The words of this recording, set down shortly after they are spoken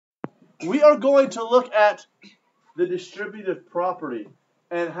we are going to look at the distributive property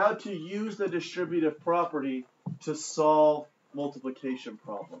and how to use the distributive property to solve multiplication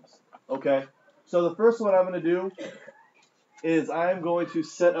problems. Okay, so the first one I'm going to do is I'm going to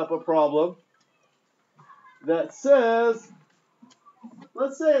set up a problem that says,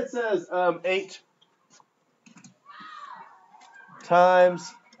 let's say it says 8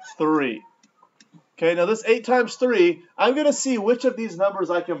 times 3. Okay, now this 8 times 3, I'm going to see which of these numbers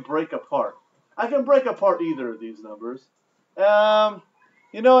I can break apart. I can break apart either of these numbers.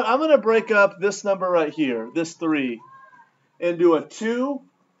 You know what? I'm going to break up this number right here, this 3, into a 2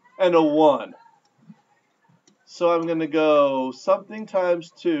 and a 1. So I'm going to go something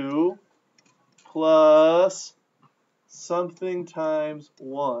times 2 plus something times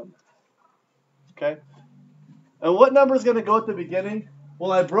 1. Okay? And what number is going to go at the beginning?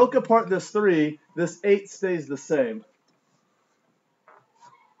 Well, I broke apart this 3. This 8 stays the same.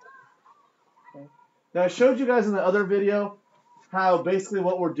 Okay. Now, I showed you guys in the other video how basically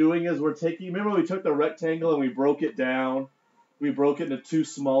what we're doing is we're taking, remember we took the rectangle and we broke it down? We broke it into 2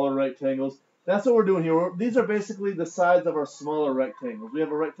 smaller rectangles. That's what we're doing here. These are basically the sides of our smaller rectangles. We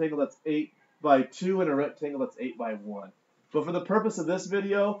have a rectangle that's 8 by 2 and a rectangle that's 8 by 1. But for the purpose of this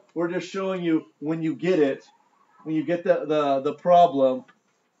video, we're just showing you when you get it, when you get the problem,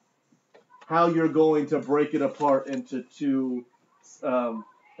 how you're going to break it apart into 2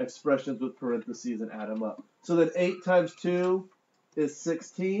 expressions with parentheses and add them up. So then 8 times 2 is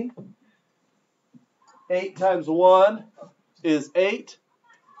 16. 8 times 1 is 8.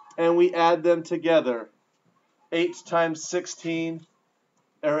 And we add them together. 8 times 16,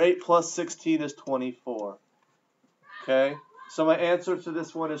 or 8 plus 16 is 24. Okay, so my answer to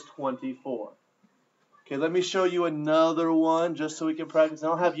this one is 24. Okay, let me show you another one just so we can practice.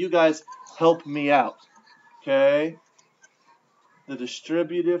 And I'll have you guys help me out. Okay, the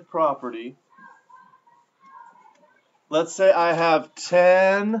distributive property. Let's say I have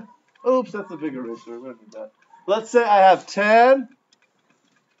 10. Oops, that's a big eraser. We're going to do that. Let's say I have 10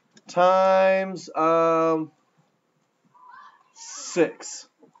 times 6.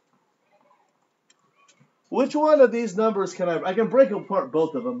 Which one of these numbers can I can break apart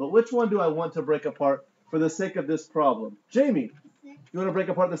both of them, but which one do I want to break apart for the sake of this problem? Jamie, you want to break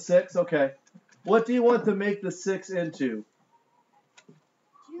apart the 6? Okay. What do you want to make the 6 into?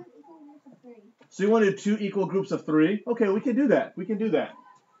 2 equal groups of 3. So you want to do 2 equal groups of 3? Okay, we can do that. We can do that.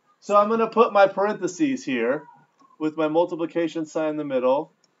 So I'm going to put my parentheses here with my multiplication sign in the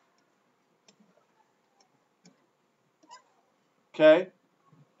middle. Okay.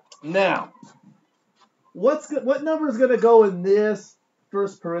 Now, what number is going to go in this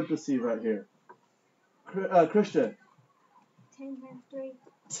first parenthesis right here? Christian. 10 times 3.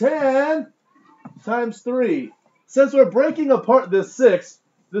 10 times 3. Since we're breaking apart this 6,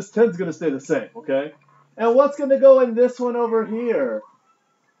 this 10 is going to stay the same, okay? And what's going to go in this one over here?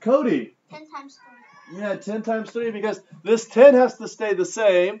 Cody. 10 times 3. Yeah, 10 times 3 because this 10 has to stay the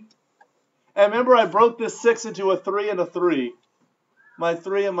same. And remember, I broke this 6 into a 3 and a 3. My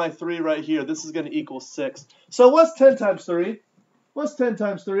 3 and my 3 right here. This is going to equal 6. So what's 10 times 3? What's 10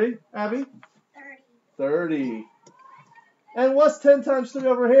 times 3, Abby? 30. 30. And what's 10 times 3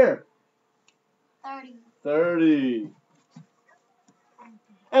 over here? 30. 30.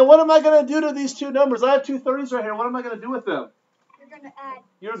 And what am I going to do to these 2 numbers? I have 2 30s right here. What am I going to do with them? You're going to add.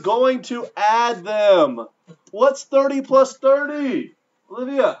 You're going to add them. What's 30 plus 30?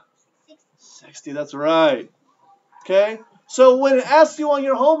 Olivia? 60. 60, that's right. Okay? So when it asks you on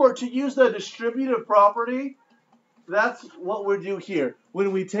your homework to use the distributive property, that's what we do here.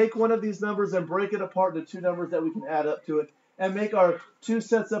 When we take one of these numbers and break it apart into 2 numbers that we can add up to it and make our 2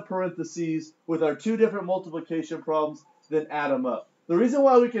 sets of parentheses with our 2 different multiplication problems, then add them up. The reason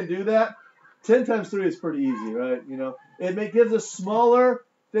why we can do that, 10 times 3 is pretty easy, right? You know, it gives us smaller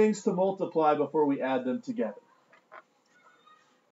things to multiply before we add them together.